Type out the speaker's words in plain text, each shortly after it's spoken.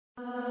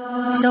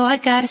So I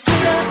gotta suit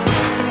up,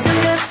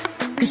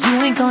 'cause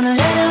you ain't gonna let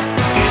up.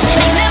 And you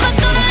never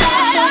gonna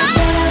let up,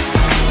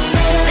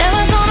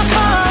 never gonna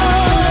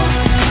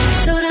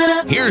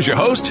fall. Here's your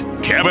host,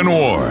 Kevin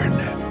Warren.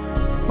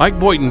 Mike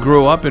Boynton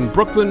grew up in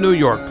Brooklyn, New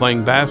York,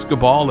 playing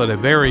basketball at a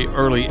very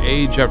early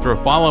age after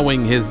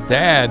following his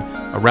dad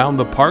around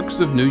the parks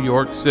of New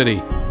York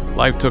City.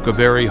 Life took a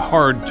very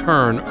hard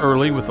turn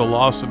early with the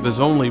loss of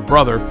his only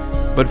brother,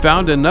 but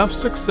found enough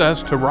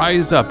success to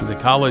rise up in the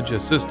college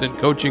assistant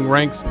coaching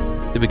ranks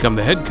to become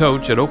the head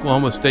coach at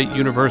Oklahoma State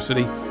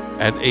University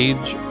at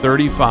age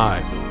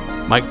 35.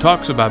 Mike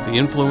talks about the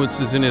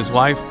influences in his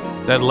life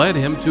that led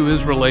him to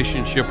his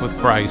relationship with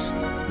Christ.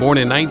 Born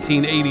in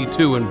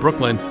 1982 in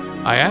Brooklyn,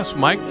 I asked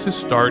Mike to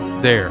start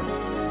there.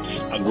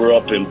 I grew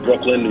up in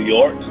Brooklyn, New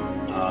York,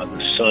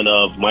 the son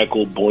of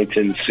Michael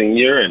Boynton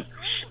Sr. and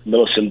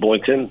Millicent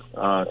Boynton,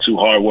 two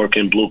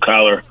hardworking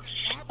blue-collar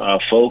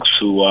folks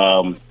who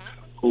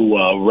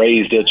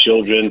raised their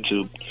children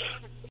to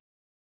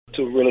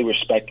really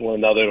respect one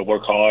another, to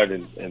work hard,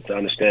 and to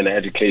understand that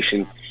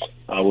education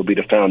would be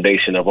the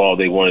foundation of all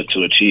they wanted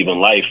to achieve in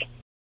life.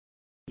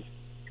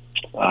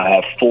 I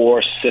have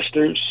 4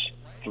 sisters,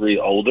 3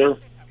 older,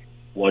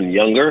 1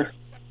 younger,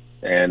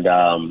 and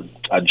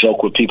I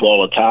joke with people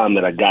all the time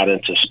that I got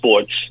into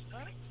sports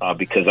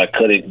because I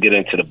couldn't get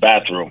into the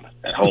bathroom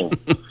at home.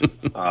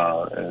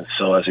 And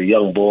so as a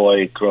young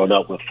boy growing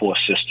up with 4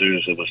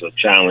 sisters, it was a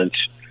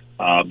challenge.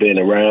 Being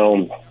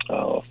around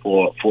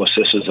 4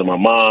 sisters and my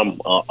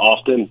mom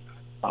often.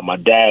 My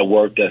dad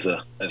worked as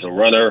a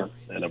runner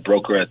and a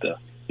broker at the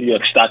New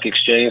York Stock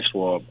Exchange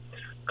for a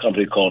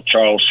company called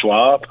Charles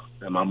Schwab.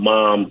 And my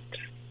mom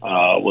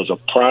was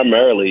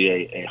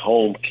primarily a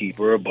home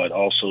keeper, but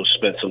also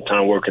spent some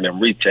time working in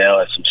retail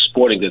at some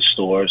sporting goods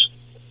stores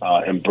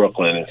in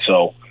Brooklyn. And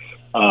so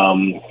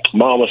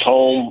mom was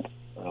home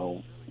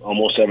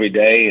almost every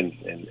day and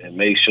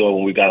made sure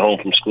when we got home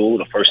from school,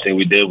 the first thing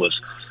we did was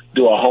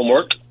do our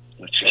homework,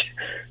 which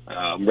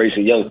I'm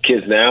raising young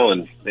kids now,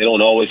 and they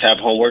don't always have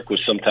homework,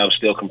 which sometimes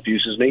still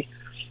confuses me.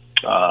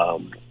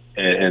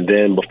 And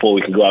then before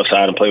we can go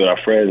outside and play with our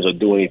friends or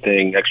do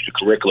anything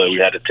extracurricular, we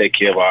had to take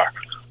care of our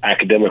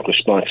academic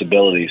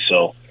responsibilities.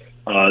 So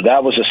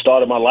that was the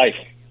start of my life.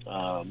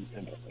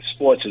 And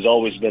sports has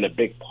always been a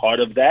big part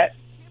of that.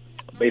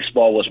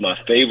 Baseball was my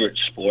favorite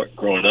sport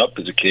growing up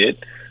as a kid.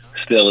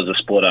 Still is a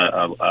sport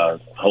I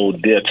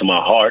hold dear to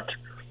my heart.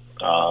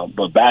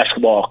 But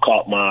basketball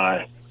caught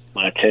my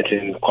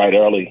attention quite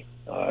early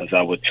as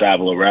I would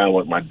travel around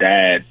with my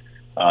dad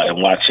and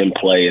watch him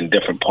play in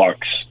different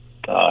parks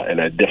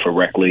and at different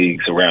rec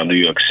leagues around New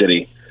York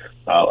City.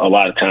 A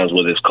lot of times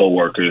with his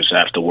coworkers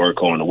after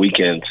work or on the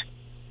weekends.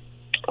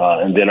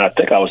 And then I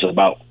think I was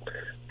about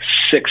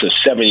 6 or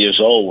 7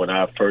 years old when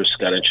I first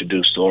got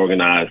introduced to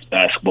organized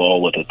basketball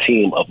with a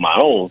team of my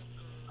own.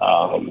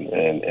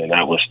 And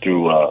that was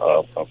through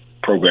a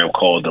program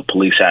called the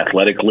Police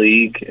Athletic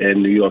League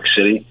in New York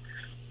City.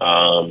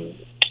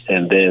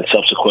 And then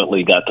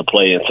subsequently got to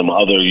play in some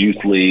other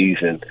youth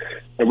leagues and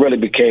really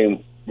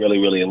became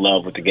really in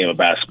love with the game of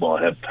basketball.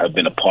 Have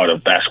been a part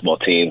of basketball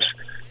teams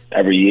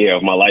every year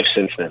of my life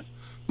since then.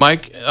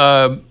 Mike,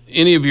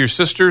 any of your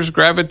sisters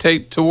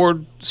gravitate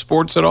toward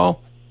sports at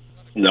all?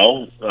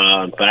 No.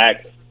 In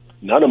fact,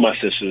 none of my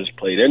sisters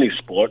played any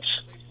sports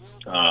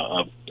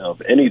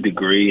of any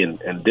degree and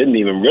didn't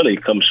even really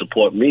come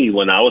support me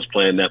when I was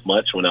playing that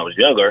much when I was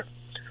younger.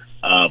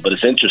 But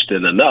it's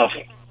interesting enough,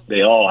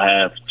 they all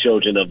have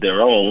children of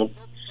their own,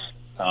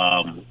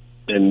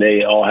 and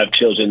they all have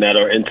children that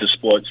are into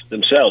sports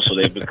themselves. So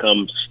they've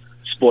become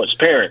sports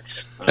parents,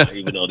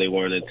 even though they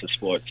weren't into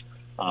sports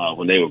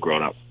when they were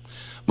growing up.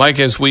 Mike,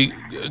 as we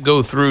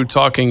go through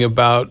talking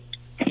about,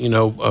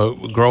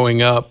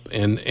 growing up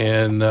and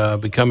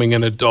becoming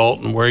an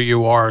adult and where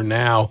you are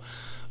now,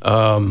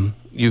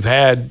 you've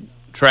had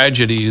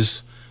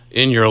tragedies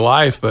in your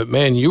life, but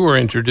man, you were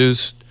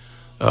introduced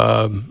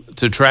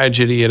to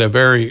tragedy at a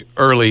very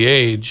early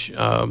age.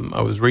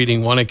 I was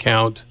reading one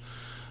account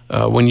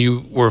when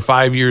you were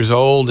 5 years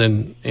old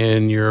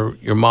and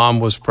your mom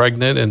was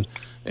pregnant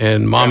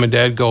and mom and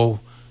dad go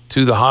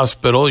to the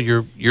hospital.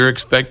 You're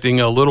expecting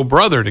a little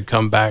brother to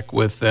come back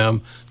with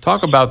them.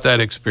 Talk about that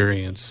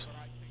experience.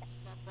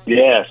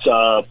 Yes,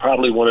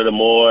 probably one of the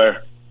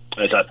more,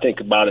 as I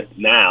think about it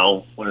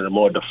now, one of the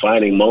more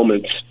defining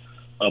moments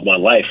of my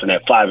life. And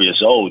at 5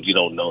 years old, you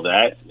don't know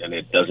that, and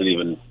it doesn't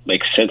even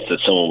make sense that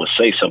someone would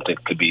say something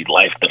could be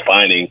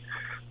life-defining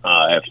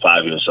at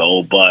 5 years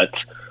old. But,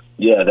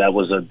 yeah, that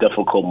was a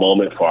difficult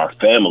moment for our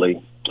family.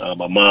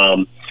 My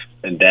mom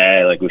and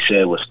dad, like we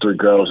said, was 3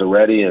 girls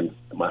already, and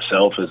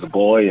myself as a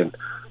boy. And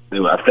they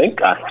were, I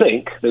think,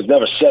 they've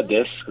never said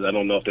this, because I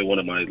don't know if they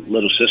wanted my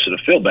little sister to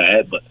feel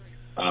bad, but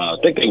I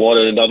think they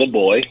wanted another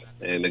boy,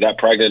 and they got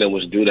pregnant and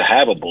was due to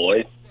have a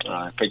boy.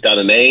 Picked out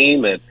a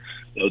name and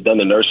done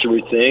the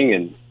nursery thing,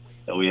 and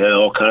we had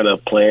all kind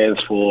of plans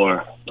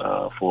for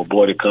a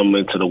boy to come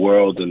into the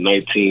world in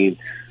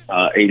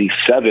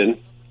 1987.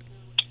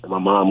 My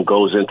mom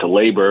goes into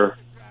labor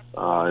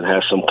and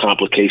has some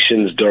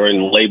complications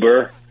during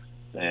labor,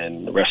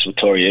 and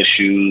respiratory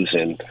issues.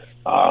 And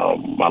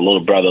my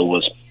little brother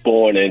was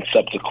born and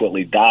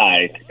subsequently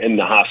died in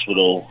the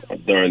hospital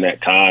during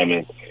that time.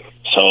 And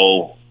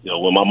so,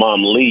 when my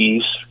mom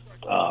leaves,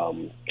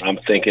 I'm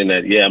thinking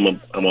that, I'm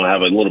going to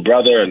have a little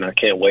brother, and I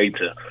can't wait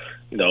to,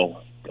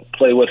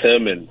 play with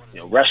him and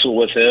wrestle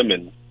with him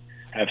and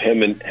have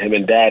him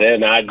and Dad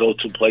and I go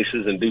to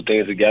places and do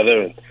things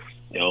together. And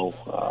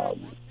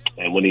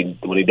and when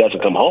he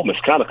doesn't come home, it's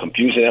kind of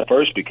confusing at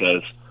first,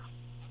 because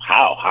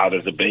how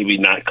does the baby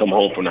not come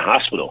home from the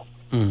hospital?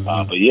 Mm-hmm.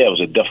 But it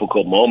was a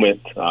difficult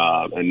moment,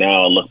 and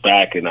now I look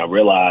back and I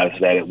realize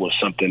that it was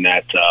something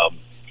that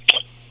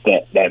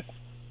that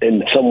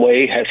in some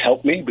way has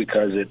helped me,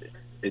 because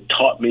it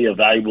taught me a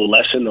valuable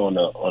lesson on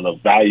the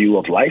value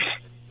of life,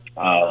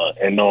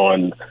 and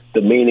on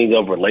the meaning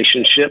of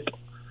relationship.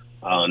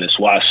 And it's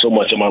why so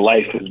much of my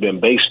life has been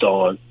based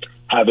on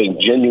having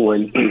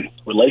genuine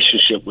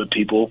relationship with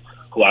people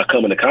who I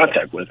come into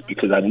contact with,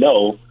 because I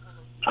know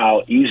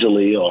how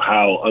easily or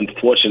how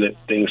unfortunate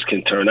things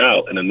can turn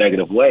out in a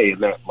negative way,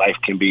 and that life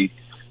can be,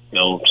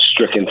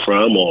 stricken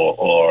from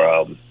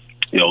or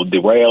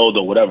derailed,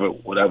 or whatever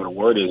the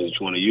word is that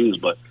you want to use.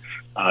 But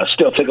I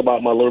still think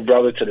about my little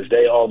brother to this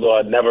day, although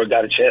I never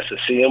got a chance to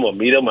see him or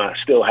meet him. I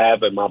still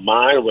have in my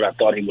mind what I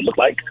thought he would look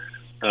like,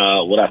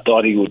 what I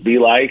thought he would be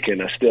like,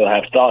 and I still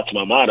have thoughts in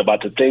my mind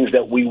about the things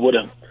that we would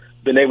have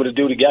been able to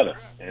do together.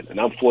 And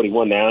I'm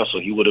 41 now, so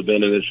he would have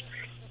been in his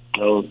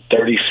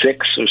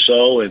 36 or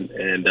so,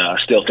 and I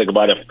still think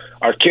about if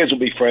our kids would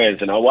be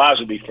friends and our wives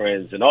would be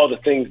friends, and all the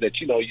things that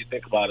you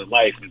think about in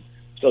life. And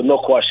so, no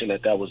question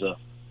that was a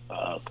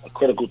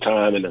critical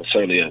time, and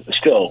certainly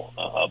still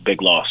a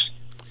big loss.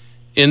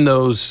 In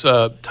those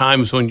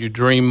times when you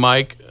dream,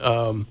 Mike,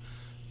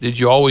 did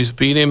you always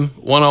beat him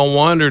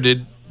one-on-one, or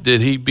did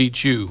he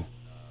beat you?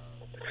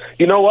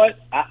 You know what?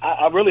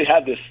 I really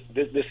have this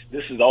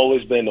has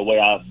always been the way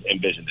I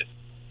envisioned it.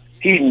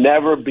 He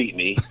never beat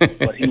me,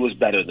 but he was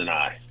better than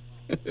I.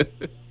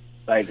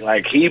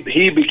 Like he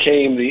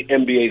became the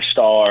NBA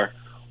star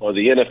or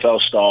the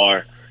NFL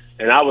star,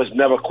 and I was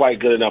never quite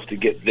good enough to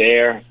get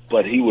there,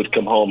 but he would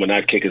come home and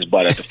I'd kick his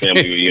butt at the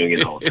family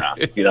reunion all the time,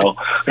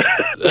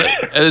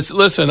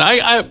 Listen,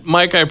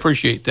 Mike, I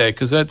appreciate that,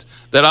 because that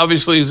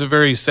obviously is a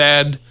very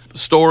sad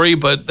story,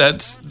 but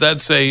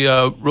that's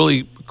a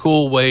really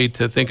cool way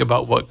to think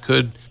about what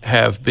could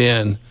have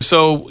been.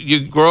 So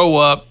you grow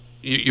up,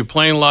 you're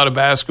playing a lot of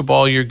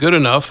basketball. You're good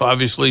enough,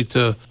 obviously,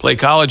 to play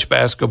college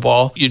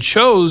basketball. You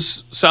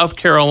chose South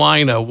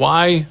Carolina.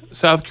 Why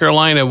South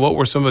Carolina? What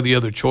were some of the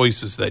other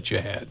choices that you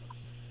had?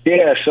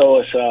 Yeah, so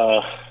it's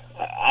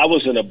I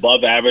was an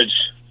above-average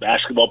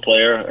basketball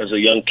player as a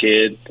young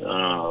kid,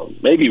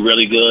 maybe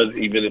really good,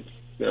 even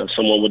if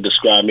someone would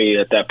describe me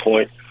at that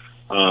point.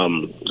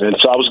 And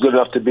so I was good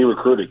enough to be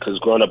recruited, because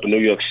growing up in New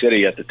York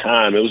City at the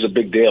time, it was a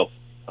big deal.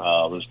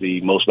 I was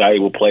the most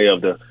valuable player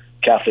of the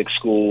Catholic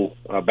school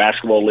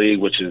basketball league,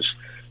 which is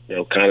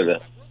kind of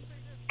the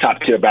top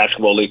tier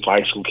basketball league for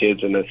high school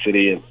kids in that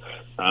city.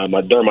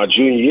 And during my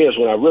junior years,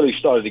 when I really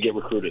started to get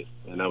recruited,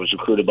 and I was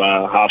recruited by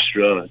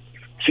Hofstra and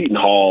Seton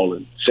Hall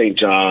and St.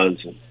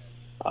 John's, and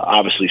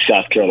obviously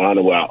South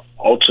Carolina, where I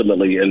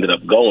ultimately ended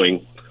up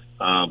going.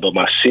 But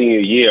my senior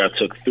year, I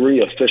took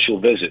 3 official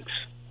visits.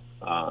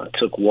 I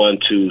took one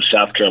to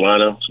South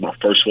Carolina. It was my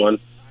first one.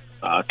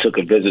 I took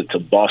a visit to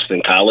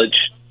Boston College,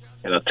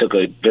 and I took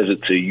a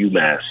visit to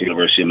UMass,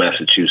 University of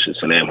Massachusetts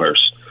in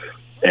Amherst,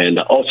 and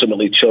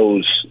ultimately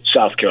chose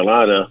South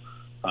Carolina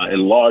in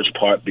large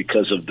part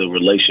because of the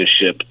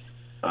relationship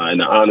and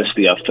the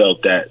honesty I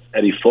felt that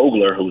Eddie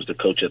Fogler, who was the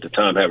coach at the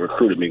time, had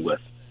recruited me with.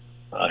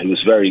 He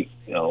was very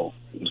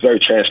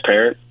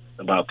transparent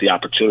about the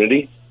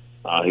opportunity.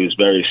 He was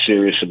very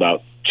serious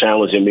about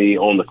challenging me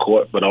on the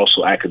court, but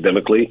also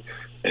academically,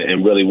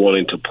 and really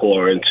wanting to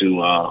pour into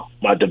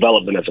my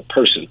development as a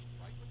person.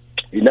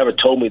 He never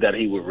told me that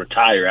he would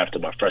retire after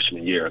my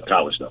freshman year in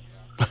college, though.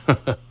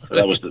 So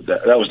that was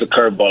the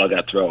curveball I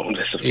got thrown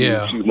just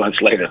a few months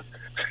later.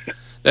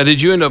 Now,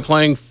 did you end up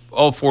playing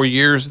all 4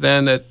 years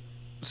then at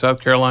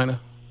South Carolina?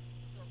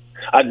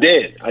 I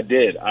did.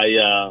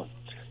 I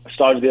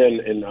started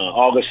in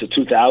August of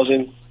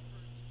 2000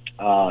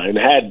 and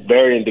had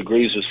varying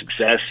degrees of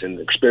success and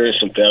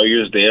experienced some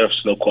failures there,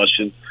 no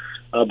question.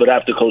 But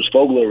after Coach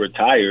Fogler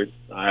retired,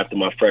 at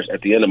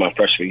the end of my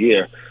freshman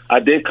year, I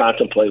did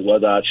contemplate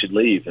whether I should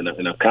leave, and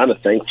I'm kind of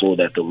thankful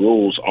that the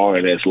rules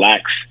aren't as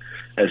lax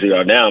as they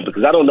are now,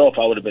 because I don't know if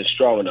I would have been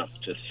strong enough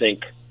to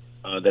think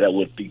that it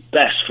would be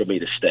best for me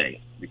to stay,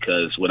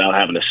 because without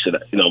having to sit,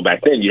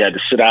 back then you had to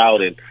sit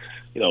out and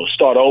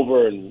start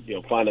over and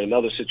find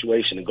another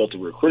situation and go through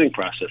the recruiting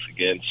process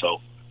again. So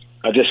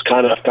I just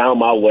kind of found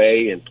my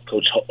way, and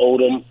Coach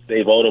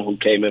Dave Odom, who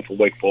came in from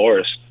Wake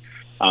Forest,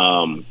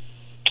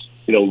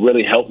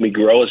 really helped me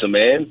grow as a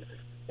man.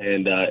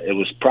 And it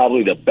was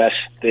probably the best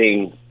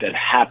thing that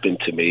happened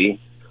to me,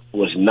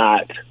 was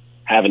not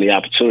having the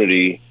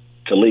opportunity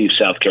to leave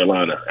South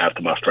Carolina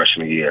after my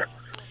freshman year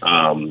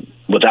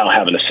without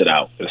having to sit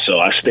out. And so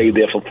I stayed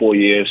there for 4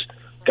 years,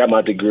 got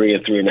my degree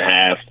in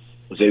 3.5,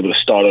 was able to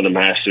start on a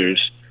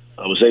master's,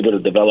 I was able to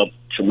develop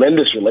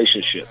tremendous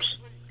relationships,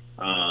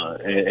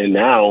 and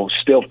now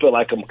still feel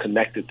like I'm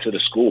connected to the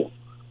school.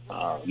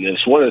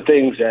 It's one of the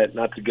things that,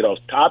 not to get off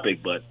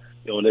topic, but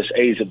in this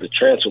age of the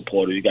transfer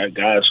portal, you got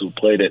guys who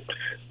played at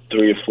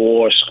 3 or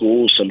 4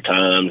 schools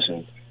sometimes,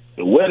 and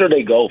where do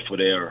they go for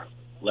their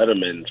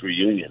Letterman's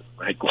reunion?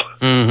 Like,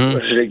 where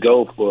do they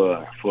go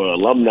for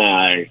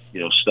alumni,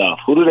 stuff?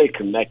 Who do they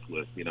connect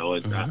with?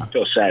 I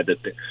feel sad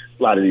that a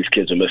lot of these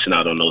kids are missing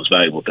out on those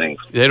valuable things.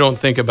 They don't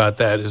think about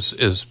that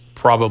is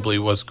probably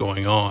what's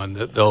going on.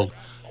 That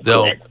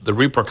the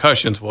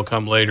repercussions will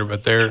come later,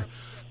 but they're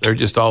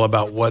just all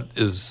about what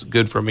is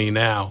good for me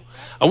now.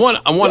 I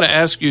want to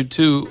ask you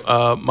too,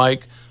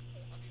 Mike.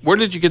 Where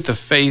did you get the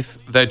faith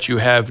that you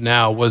have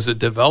now? Was it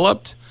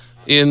developed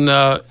in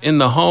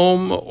the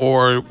home,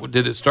 or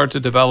did it start to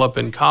develop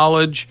in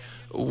college?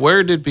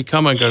 Where did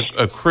becoming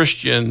a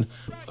Christian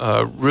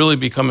really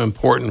become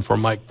important for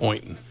Mike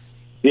Boynton?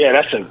 Yeah,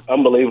 that's an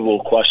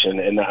unbelievable question,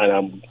 and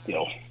I'm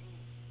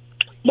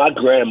my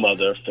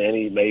grandmother,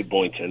 Fannie Mae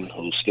Boynton,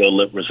 who still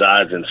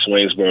resides in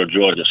Swainsboro,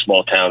 Georgia, a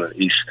small town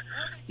in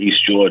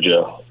East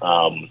Georgia,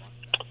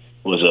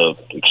 was a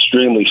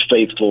extremely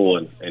faithful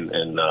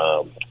and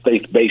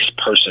faith-based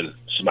person.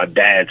 She's my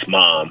dad's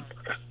mom.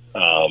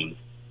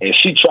 And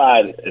she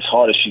tried as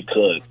hard as she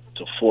could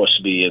to force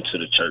me into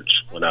the church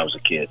when I was a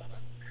kid.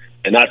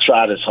 And I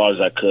tried as hard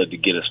as I could to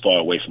get as far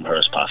away from her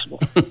as possible.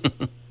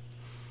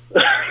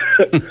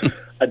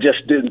 I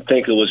just didn't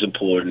think it was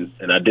important,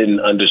 and I didn't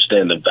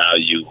understand the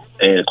value.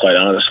 And quite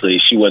honestly,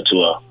 she went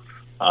to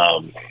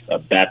a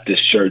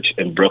Baptist church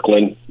in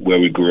Brooklyn where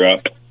we grew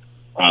up.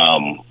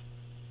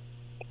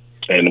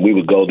 And we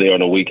would go there on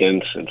the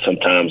weekends, and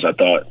sometimes I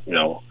thought,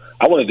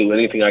 I want to do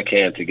anything I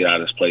can to get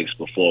out of this place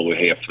before we're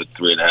here for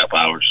 3.5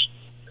 hours.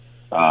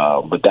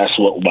 But that's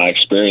what my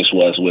experience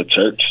was with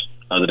church,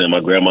 other than my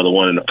grandmother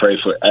wanting to pray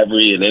for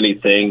every and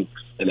anything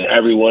and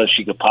everyone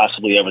she could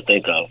possibly ever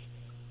think of.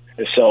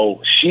 And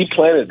so she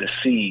planted the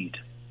seed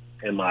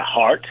in my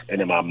heart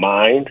and in my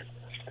mind.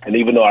 And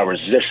even though I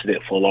resisted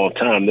it for a long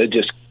time, there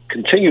just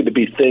continued to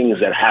be things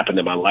that happened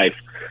in my life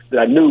that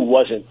I knew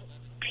wasn't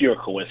pure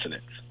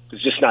coincidence.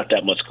 There's just not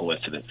that much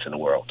coincidence in the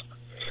world.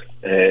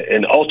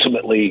 And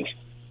ultimately,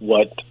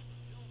 what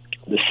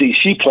the seed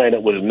she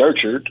planted was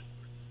nurtured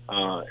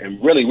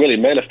and really, really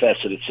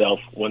manifested itself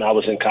when I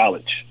was in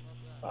college.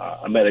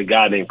 I met a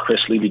guy named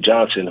Chris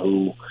Levy-Johnson,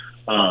 who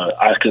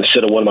I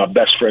consider one of my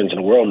best friends in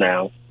the world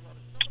now.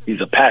 He's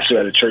a pastor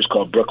at a church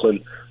called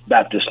Brooklyn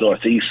Baptist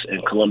Northeast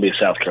in Columbia,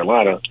 South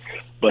Carolina.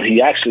 But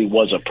he actually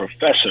was a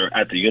professor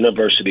at the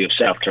University of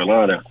South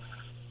Carolina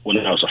when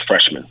I was a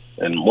freshman.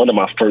 And one of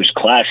my first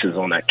classes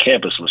on that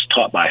campus was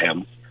taught by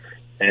him.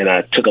 And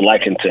I took a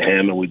liking to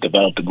him, and we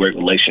developed a great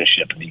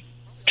relationship. And he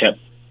kept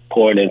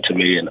pouring into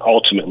me and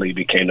ultimately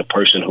became the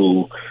person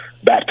who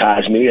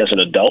baptized me as an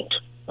adult,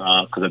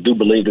 because I do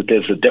believe that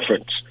there's a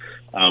difference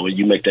when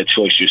you make that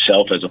choice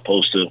yourself as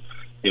opposed to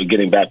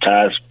getting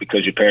baptized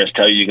because your parents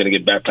tell you you're going to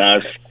get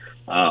baptized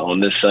on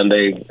this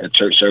Sunday at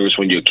church service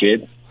when you're a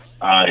kid.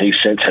 He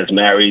since has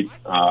married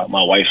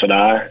my wife and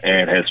I,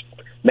 and has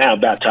now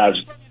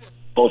baptized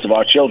both of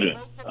our children.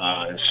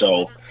 And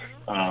so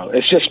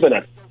it's just been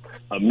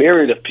a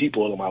myriad of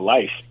people in my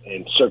life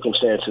and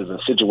circumstances and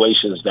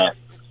situations that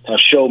have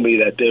shown me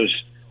that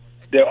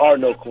there are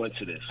no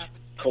coincidences.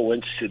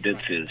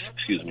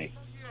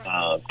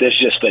 There's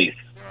just faith,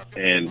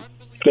 and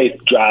faith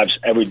drives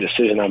every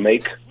decision I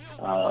make.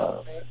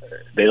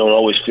 They don't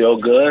always feel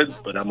good,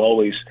 but I'm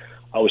always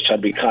try to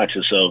be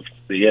conscious of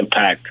the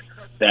impact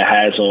that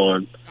has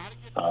on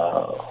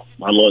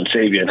my Lord and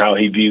Savior and how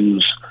he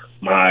views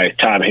my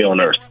time here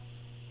on earth.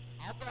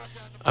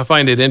 I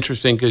find it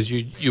interesting because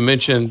you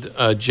mentioned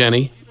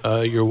Jenny,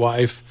 your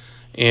wife,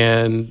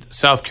 and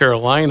South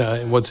Carolina.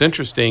 And what's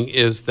interesting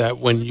is that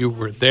when you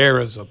were there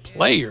as a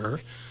player,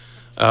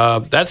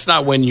 that's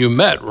not when you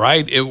met,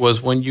 right? It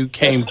was when you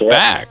came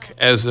back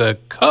as a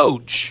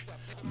coach.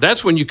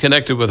 That's when you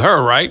connected with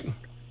her, right?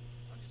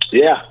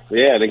 Yeah.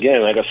 And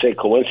again, like I said,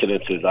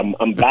 coincidences.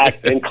 I'm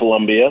back in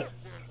Columbia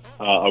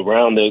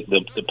around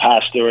the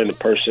pastor and the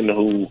person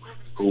who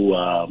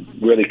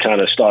really kind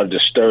of started to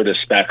stir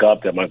this back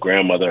up that my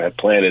grandmother had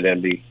planted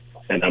in me.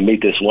 And I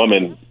meet this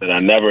woman that I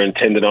never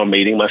intended on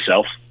meeting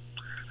myself.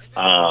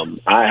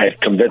 I had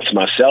convinced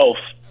myself,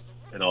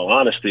 in all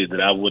honesty,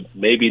 that I would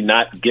maybe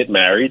not get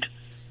married,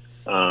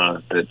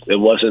 that it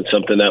wasn't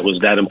something that was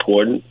that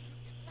important.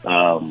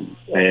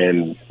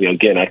 And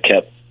again, I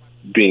kept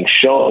being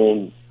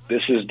shown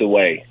this is the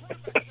way.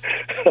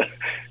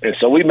 And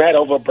so we met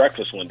over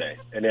breakfast one day,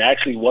 and it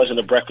actually wasn't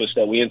a breakfast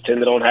that we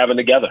intended on having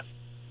together.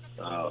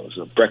 It was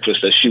a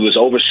breakfast that she was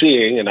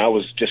overseeing, and I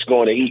was just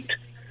going to eat.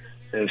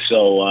 And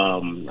so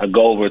I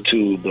go over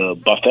to the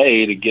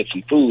buffet to get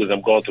some food, and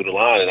I'm going through the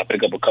line, and I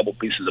pick up a couple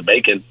pieces of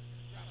bacon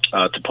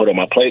to put on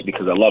my plate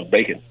because I love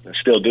bacon and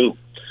still do.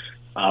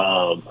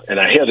 And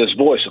I hear this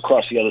voice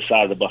across the other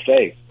side of the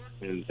buffet,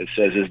 and it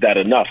says, "Is that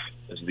enough?"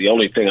 It's the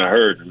only thing I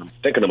heard, and I'm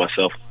thinking to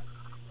myself,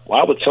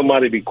 why would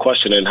somebody be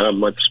questioning how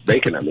much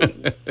bacon I'm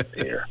eating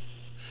here?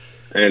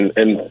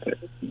 and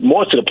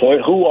more to the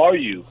point, who are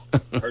you,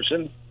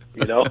 person?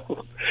 You know.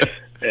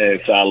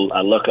 And so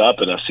I look up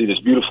and I see this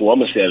beautiful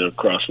woman standing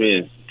across me,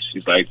 and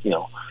she's like, you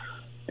know,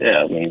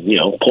 yeah, I mean, you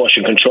know,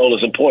 portion control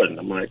is important.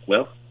 I'm like,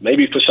 well,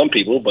 maybe for some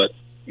people, but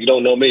you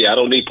don't know me. I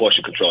don't need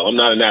portion control. I'm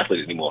not an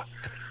athlete anymore.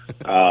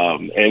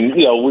 And,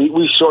 you know,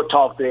 we short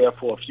talked there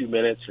for a few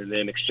minutes and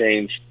then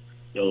exchanged,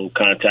 you know,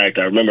 contact.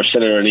 I remember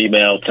sending her an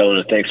email telling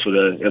her thanks for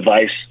the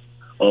advice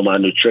on my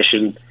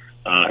nutrition,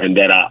 and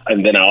then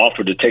I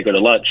offered to take her to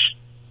lunch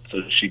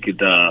so she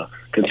could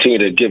continue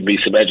to give me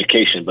some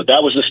education. But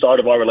that was the start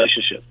of our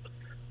relationship.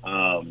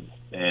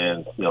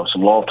 And, you know,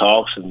 some long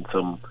talks and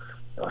some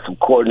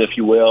courting, if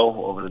you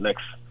will, over the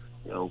next,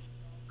 you know,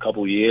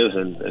 couple of years.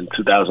 And in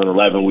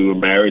 2011, we were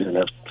married and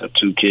have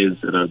two kids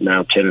that are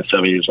now 10 and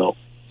 7 years old.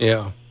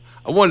 Yeah.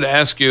 I wanted to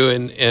ask you,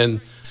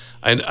 and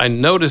I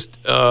noticed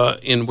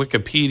in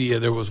Wikipedia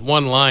there was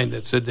one line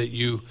that said that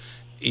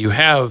you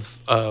have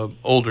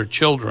older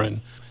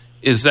children.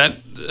 Is that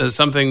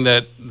something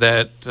that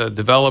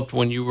developed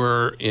when you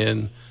were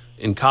in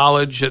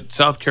college at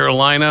South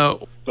Carolina?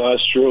 No,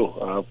 that's true.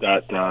 I've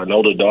got an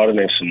older daughter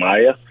named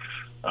Samaya,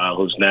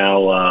 who's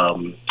now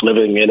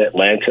living in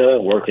Atlanta,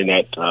 working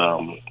at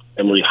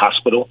Emory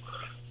Hospital.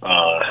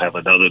 I have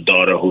another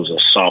daughter who's a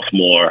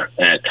sophomore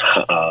at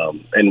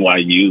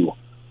NYU.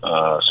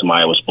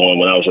 Samaya was born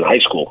when I was in high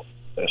school.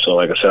 And so,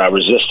 like I said, I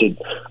resisted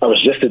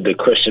the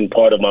Christian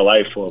part of my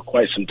life for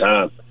quite some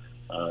time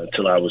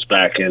until I was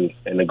back in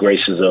the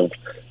graces of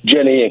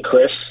Jenny and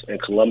Chris in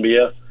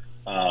Columbia.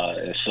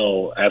 And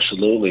so,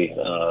 absolutely,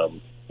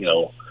 you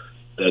know,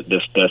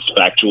 that's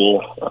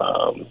factual.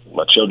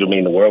 My children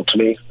mean the world to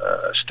me.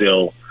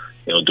 Still,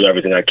 you know, do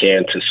everything I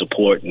can to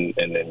support and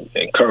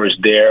encourage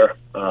their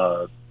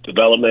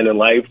development in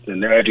life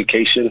and their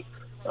education.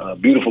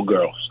 Beautiful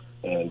girls,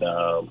 and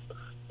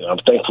you know, I'm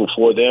thankful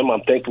for them.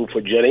 I'm thankful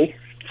for Jenny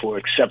for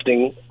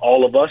accepting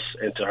all of us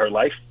into her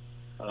life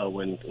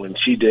when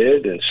she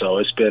did, and so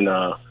it's been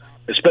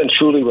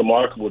truly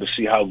remarkable to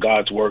see how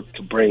God's worked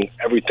to bring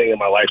everything in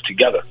my life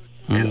together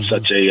in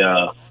such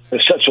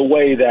a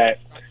way that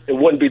it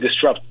wouldn't be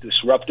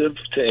disruptive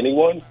to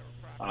anyone,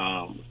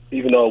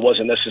 even though it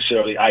wasn't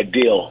necessarily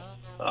ideal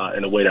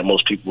in a way that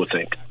most people would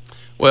think.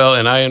 Well,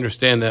 and I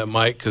understand that,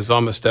 Mike, because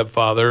I'm a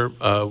stepfather.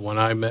 When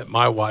I met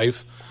my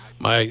wife,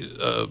 my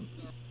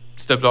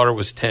stepdaughter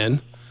was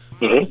 10,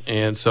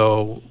 and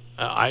so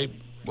I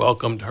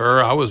welcomed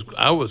her. I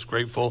was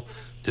grateful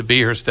to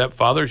be her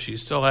stepfather. She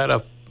still had a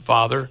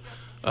father,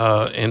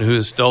 and who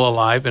is still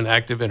alive and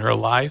active in her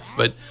life,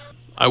 but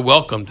I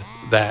welcomed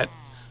that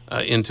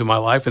into my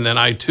life, and then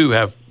I too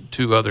have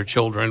two other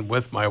children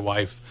with my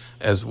wife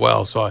as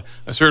well. So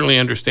I certainly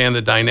understand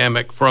the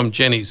dynamic from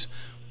Jenny's,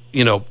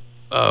 you know,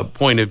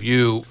 point of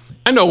view.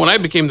 I know when I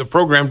became the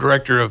program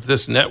director of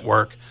this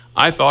network,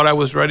 I thought I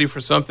was ready for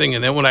something,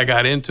 and then when I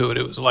got into it,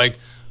 it was like,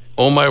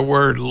 oh my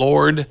word,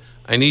 Lord,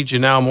 I need you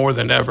now more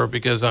than ever,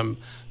 because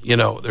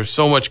there's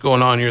so much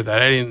going on here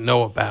that I didn't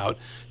know about.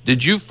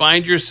 Did you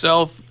find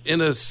yourself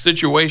in a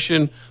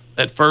situation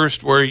at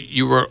first where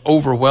you were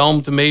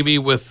overwhelmed maybe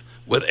with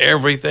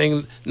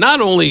everything, not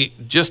only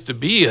just to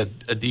be a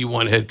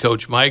D1 head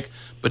coach, Mike,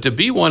 but to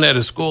be one at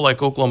a school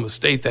like Oklahoma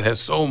State that has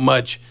so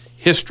much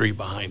history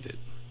behind it?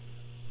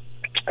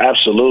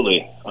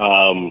 Absolutely.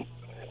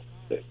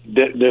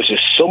 There's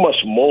just so much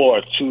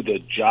more to the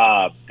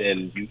job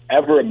than you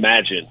ever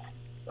imagined.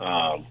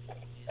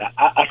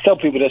 I tell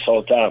people this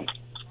all the time.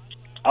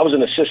 I was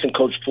an assistant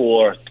coach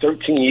for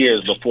 13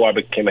 years before I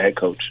became a head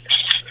coach.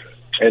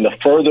 And the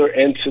further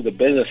into the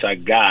business I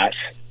got,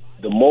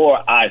 the more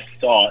I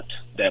thought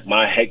that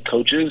my head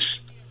coaches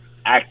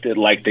acted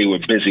like they were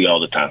busy all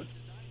the time.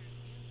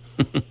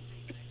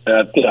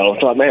 I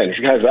thought, man, these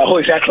guys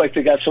always act like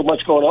they got so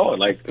much going on.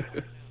 Like,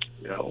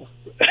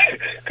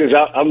 because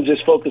I'm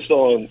just focused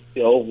on,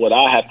 what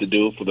I have to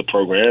do for the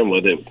program,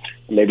 whether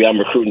maybe I'm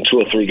recruiting 2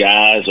 or 3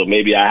 guys, or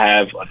maybe I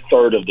have a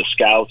third of the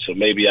scouts, or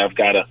maybe I've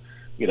got to,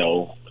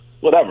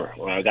 whatever,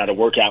 or I got to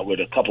work out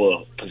with a couple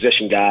of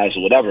position guys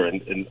or whatever,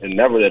 and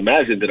never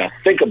imagine that I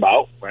think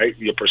about, right,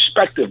 your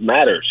perspective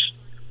matters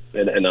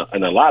in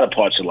a lot of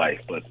parts of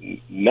life, but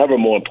never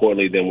more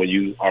importantly than when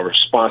you are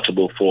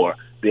responsible for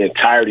the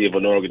entirety of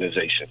an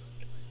organization.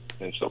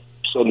 And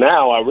so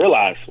now I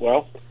realize,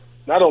 well,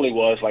 not only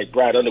was like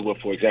Brad Underwood,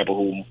 for example,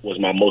 who was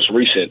my most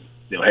recent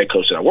head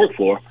coach that I worked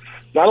for,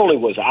 not only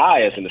was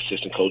I as an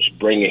assistant coach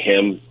bringing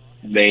him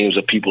names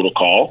of people to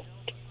call,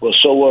 well,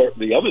 so were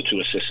the other 2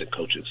 assistant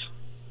coaches.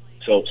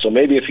 So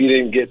maybe if he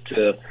didn't get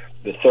to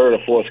the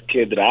 3rd or 4th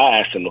kid that I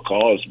asked him to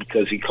call, it's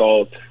because he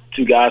called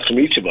 2 guys from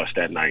each of us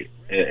that night.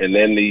 And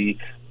then the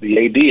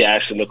AD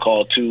asked him to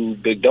call 2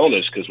 big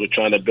donors because we're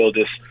trying to build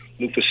this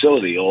new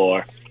facility,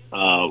 or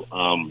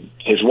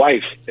his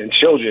wife and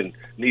children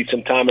need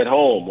some time at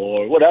home,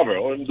 or whatever,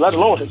 or let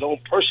alone his own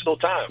personal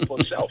time for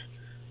himself.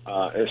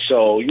 And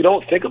so you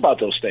don't think about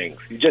those things.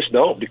 You just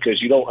don't,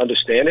 because you don't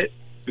understand it,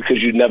 because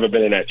you've never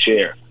been in that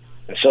chair.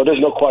 And so there's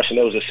no question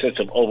there was a sense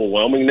of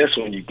overwhelmingness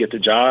when you get the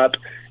job,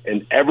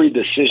 and every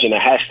decision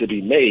that has to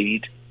be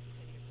made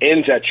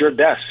ends at your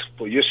desk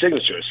for your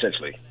signature,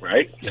 essentially,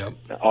 right? Yep.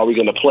 Are we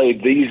going to play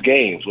these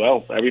games?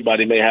 Well,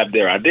 everybody may have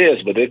their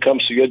ideas, but it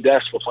comes to your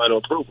desk for final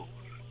approval.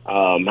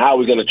 How are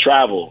we going to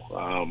travel?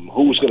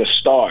 Who's going to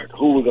start?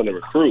 Who we're going to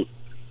recruit?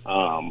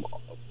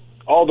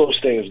 All those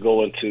things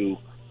go into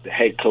the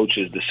head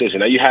coach's decision.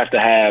 Now, you have to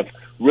have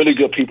really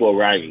good people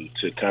around you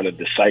to kind of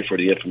decipher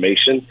the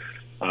information,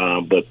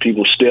 but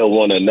people still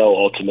want to know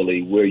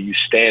ultimately where you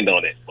stand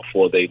on it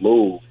before they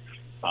move.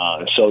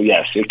 And so,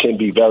 yes, it can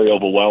be very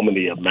overwhelming,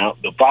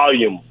 the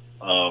volume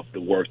of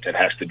the work that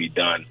has to be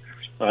done.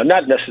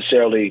 Not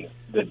necessarily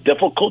the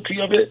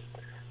difficulty of it,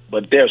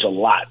 but there's a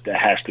lot that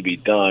has to be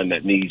done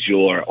that needs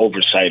your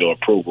oversight or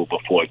approval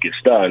before it gets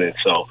done. And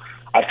so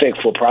I think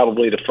for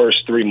probably the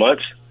first 3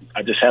 months,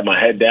 I just had my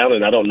head down,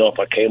 and I don't know if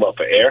I came up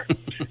for air.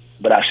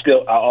 But I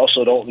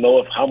also don't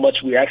know how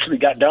much we actually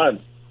got done,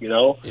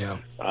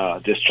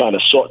 just trying to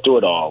sort through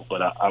it all.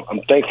 But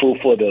I'm thankful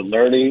for the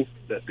learning,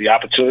 the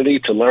opportunity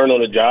to learn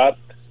on the job.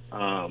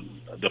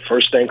 The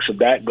first thanks of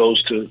that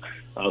goes to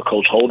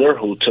Coach Holder,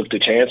 who took the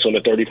chance on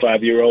a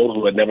 35-year-old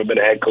who had never been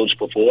a head coach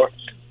before,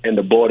 and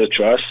the Board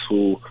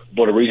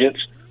of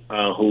Regents,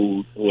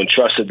 who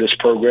entrusted this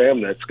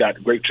program that's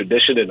got great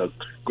tradition and a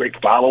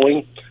great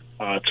following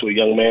to a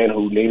young man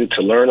who needed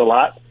to learn a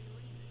lot,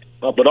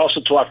 but also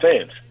to our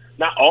fans,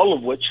 not all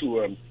of which who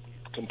are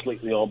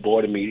completely on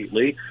board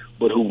immediately,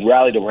 but who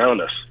rallied around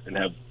us and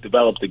have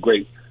developed a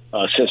great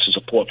sense of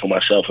support for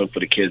myself and for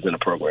the kids in the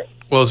program.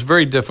 Well, it's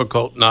very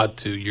difficult not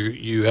to.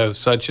 You have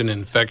such an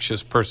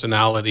infectious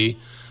personality.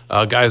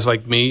 Guys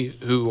like me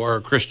who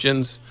are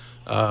Christians,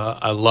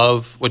 I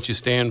love what you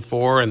stand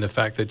for and the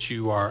fact that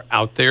you are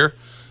out there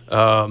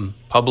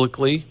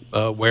publicly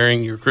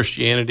wearing your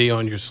Christianity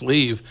on your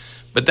sleeve.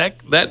 But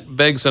that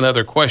begs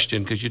another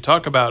question, because you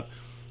talk about,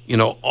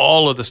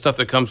 all of the stuff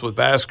that comes with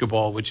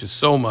basketball, which is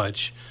so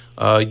much.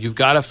 You've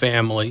got a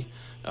family,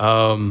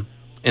 and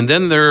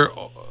then there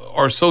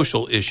are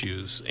social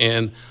issues.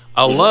 And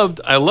I loved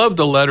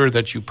the letter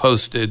that you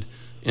posted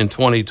in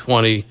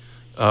 2020,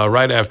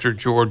 right after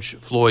George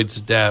Floyd's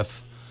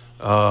death,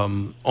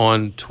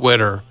 on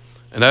Twitter.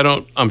 And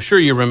I'm sure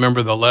you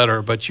remember the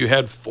letter, but you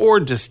had 4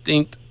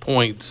 distinct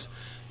points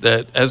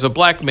that, as a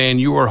black man,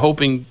 you were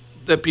hoping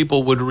that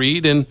people would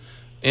read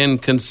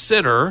and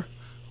consider,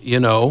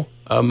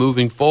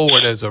 moving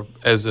forward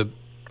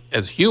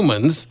as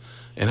humans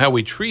and how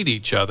we treat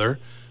each other.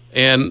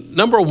 And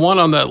number 1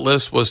 on that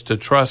list was to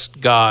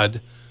trust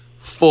God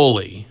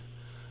fully.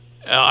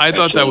 I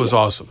thought that was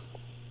awesome.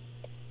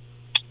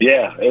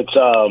 Yeah, it's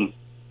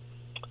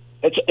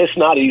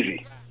not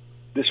easy.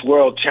 This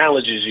world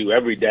challenges you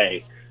every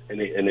day, and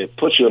it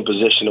puts you in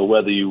position of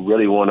whether you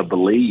really want to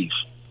believe.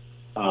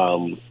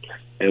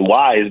 And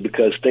why is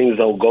because things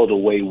don't go the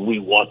way we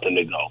want them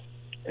to go.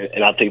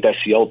 And I think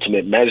that's the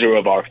ultimate measure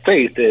of our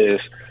faith,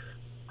 is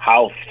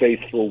how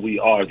faithful we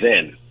are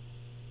then,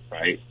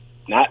 right?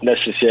 Not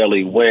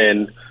necessarily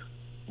when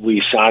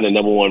we sign a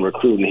number 1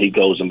 recruit and he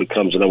goes and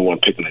becomes the number 1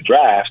 pick in the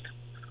draft,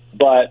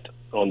 but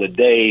on the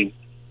day,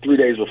 3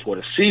 days before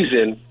the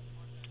season,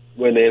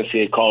 when the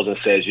NCAA calls and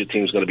says your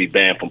team's going to be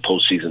banned from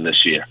postseason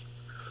this year.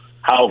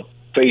 How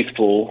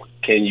faithful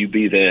can you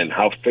be then?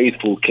 How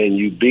faithful can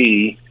you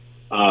be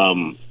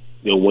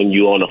when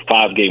you're on a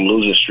 5-game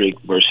losing streak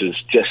versus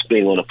just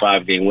being on a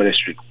 5-game winning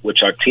streak,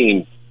 which our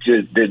team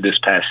did this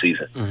past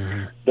season?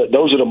 Mm-hmm.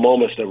 Those are the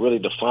moments that really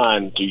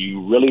define, do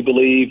you really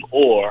believe,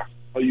 or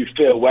are you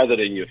fair weathered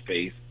in your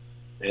faith,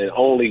 and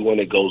only when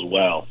it goes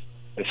well?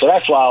 And so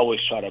that's why I always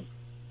try to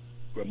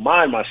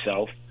remind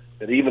myself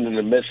that even in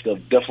the midst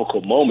of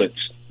difficult moments,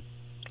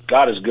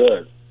 God is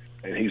good,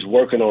 and he's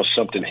working on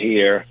something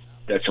here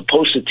that's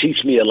supposed to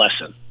teach me a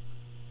lesson.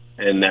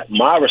 And that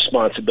my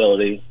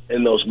responsibility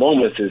in those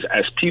moments is,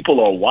 as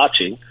people are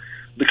watching,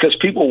 because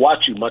people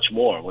watch you much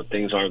more when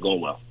things aren't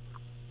going well,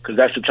 because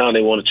that's the time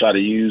they want to try to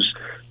use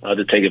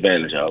to take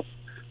advantage of.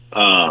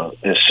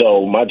 And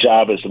so my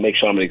job is to make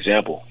sure I'm an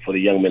example for the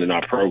young men in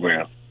our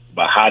program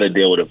about how to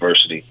deal with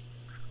adversity,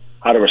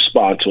 how to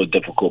respond to a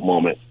difficult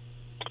moment,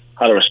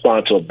 how to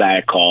respond to a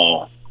bad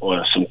call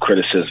or some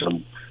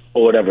criticism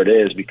or whatever it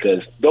is,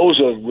 because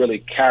those are really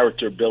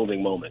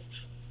character-building moments.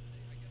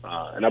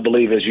 And I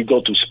believe as you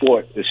go through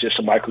sport, it's just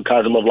a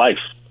microcosm of life.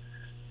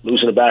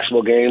 Losing a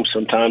basketball game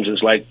sometimes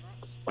is like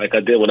I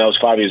did when I was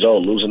 5 years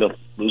old, losing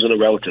a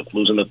relative,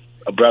 losing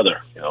a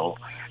brother,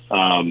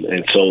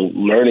 and so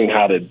learning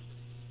how to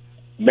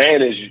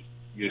manage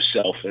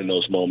yourself in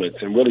those moments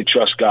and really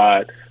trust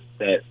God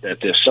that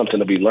there's something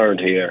to be learned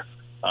here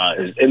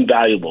is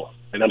invaluable.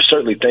 And I'm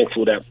certainly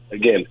thankful that,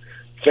 again,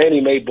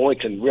 Fannie Mae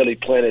Boynton really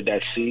planted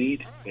that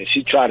seed, and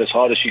she tried as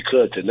hard as she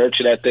could to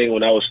nurture that thing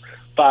when I was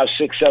 5,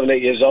 6, 7,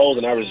 8 years old,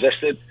 and I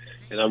resisted.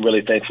 And I'm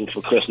really thankful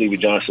for Chris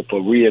Levy-Johnson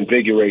for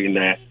reinvigorating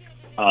that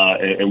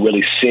and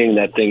really seeing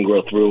that thing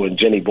grow through, and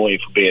Jenny Boynton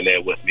for being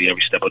there with me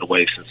every step of the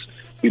way since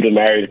we've been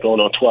married going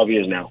on 12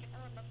 years now.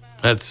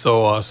 That's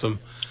so awesome.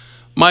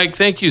 Mike,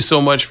 thank you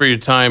so much for your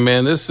time,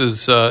 man. This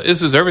is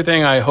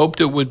everything I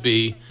hoped it would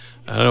be.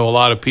 I know a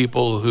lot of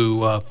people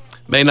who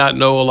may not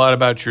know a lot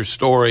about your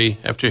story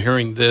after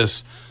hearing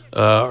this,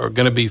 are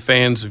going to be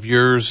fans of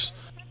yours.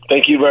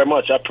 Thank you very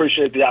much. I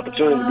appreciate the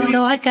opportunity to be.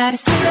 So I gotta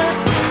suit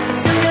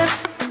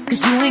up,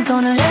 'cause you ain't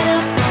gonna let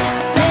up.